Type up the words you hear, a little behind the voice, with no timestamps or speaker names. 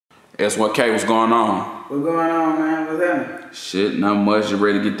S1K, what's going on? What's going on, man? What's happening? Shit, not much. You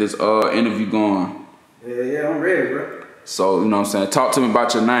ready to get this interview going? Yeah, I'm ready, bro. So, you know what I'm saying? Talk to me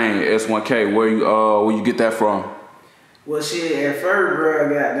about your name, S1K. Where you get that from? Well, shit, at first, bro,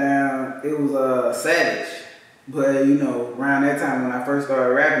 goddamn, it was Savage. But, you know, around that time when I first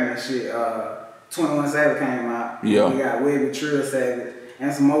started rapping and shit, 21 Savage came out. Yeah. We got Webby Trill Savage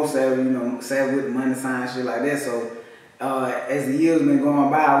and some more Savage, you know, Savage with the money sign, shit like that. So, as the years been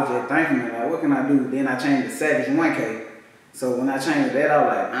going by, I was just thinking, like, what can I do? Then I changed to Savage 1K. So when I changed that, I was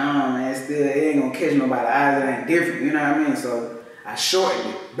like, man, it ain't gonna catch nobody's eyes, it ain't different, you know what I mean? So I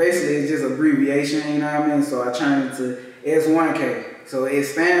shortened it. Basically, it's just abbreviation, you know what I mean? So I changed it to S1K. So it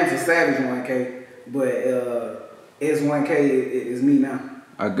stands for Savage 1K, but S1K is me now.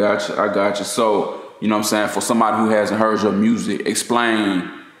 I got you. So, you know what I'm saying, for somebody who hasn't heard your music, explain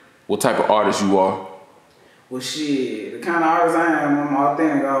what type of artist you are. Well, shit, the kind of artist I am, I'm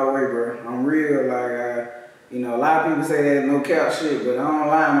authentic all the way, bro. I'm real, like, you know, a lot of people say that no cap shit, but I don't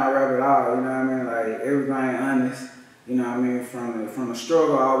lie in my rap at all, you know what I mean? Like, everything honest, you know what I mean? From the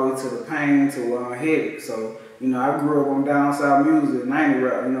struggle all the way to the pain to where I'm headed. So, you know, I grew up on down south music, 90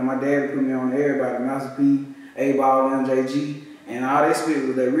 rap. You know, my dad put me on everybody, Master P, A-Ball, MJG, and all that spit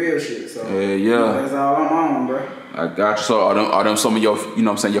was that real shit. So, yeah. You know, that's all I'm on, bro. I got you. So are them some of your, you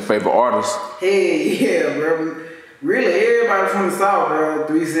know what I'm saying, your favorite artists? Hey, yeah, bro. Really, everybody from the south, bro.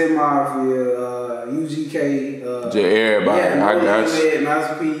 37 Mafia, UGK. Just everybody. Yeah, I got you.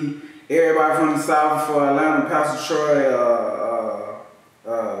 Master P. Everybody from the south for Atlanta, Pastor Troy.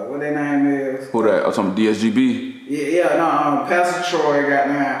 What their name is? Who that? Some DSGB. Pastor Troy got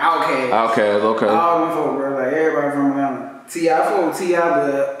Outkast. Okay. All them folk, bro. Like everybody from Atlanta. I fought T.I.,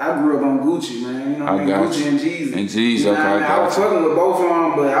 but I grew up on Gucci, man. You know what I mean? Gucci and Jeezy. And Jeezy, you know okay, I was fucking with both of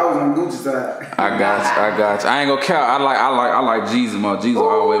them, but I was on Gucci side. I got you. I ain't gonna count. I like Jeezy, man. Jeezy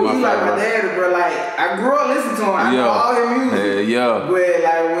always my favorite. He's like my daddy, bro. Like, I grew up listening to him. I know all his music. Yeah. But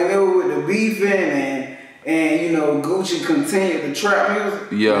like when they were with the beefing and you know Gucci continued the trap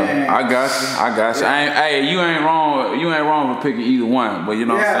music. Yeah, man. I got you. Yeah. You ain't wrong. You ain't wrong for picking either one. But you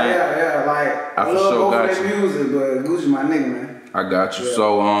know what I'm saying? Yeah. Like I love both of their music, but Gucci my nigga, man. I got you. Yeah.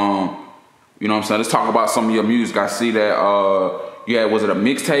 So you know what I'm saying? Let's talk about some of your music. I see that was it a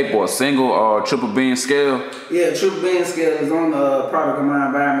mixtape or a single Triple Beam Scale? Yeah, Triple Beam Scale is on the Product of My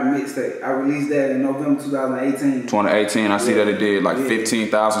Environment mixtape. I released that in November 2018. 2018, I see that it did like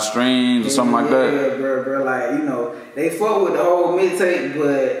 15,000 streams or something like that. Yeah, bro. Like, you know, they fuck with the whole mixtape,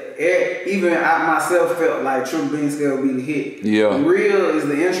 but even I myself felt like Triple Beam Scale would be the hit. Yeah. Real is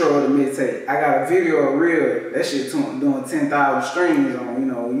the intro of the mixtape. I got a video of Real. That shit doing 10,000 streams on, you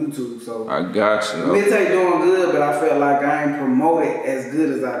know, YouTube. So I got you. The mixtape doing good, but I felt like I ain't promoted as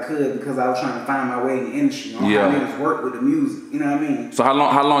good as I could because I was trying to find my way in the industry. How niggas work with the music, you know what I mean? So how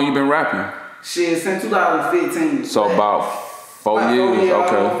long you been rapping? Shit, since 2015. So about 4 years,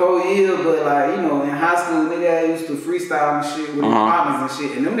 okay. 4 years, but like, you know, in high school, nigga used to freestyle and shit with partners and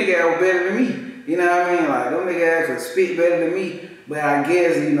shit, and them niggas were better than me. You know what I mean? Like, them niggas could spit better than me. But I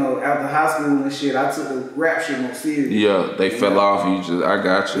guess, you know, after high school and shit, I took the rap shit more serious. Yeah, they fell off. I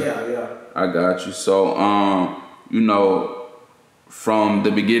got you. Yeah. I got you. So, you know, from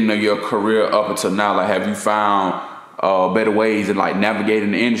the beginning of your career up until now, like, have you found better ways of like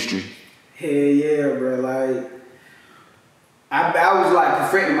navigating the industry? Hell yeah, bro. Like, I was like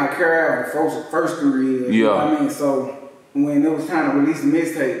perfecting my career for first 3 years. You know what I mean? So when it was time to release the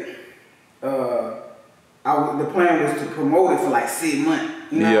mixtape, the plan was to promote it for like 6 months.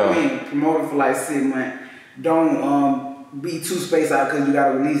 You know what I mean? Promote it for like 6 months. Don't be too spaced out because you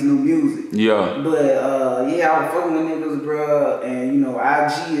gotta release new music. Yeah. But I was fucking with niggas, bro, and you know,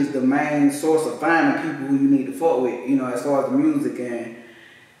 IG is the main source of finding people who you need to fuck with, you know, as far as the music. And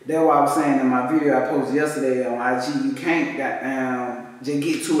that's why I was saying in my video I posted yesterday on IG, you can't just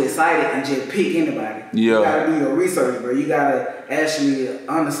get too excited and just pick anybody. Yeah. You gotta do your research, bro. You gotta actually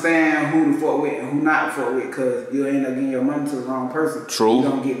understand who to fuck with and who not to fuck with, because you'll end up getting your money to the wrong person. True. You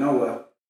don't get nowhere.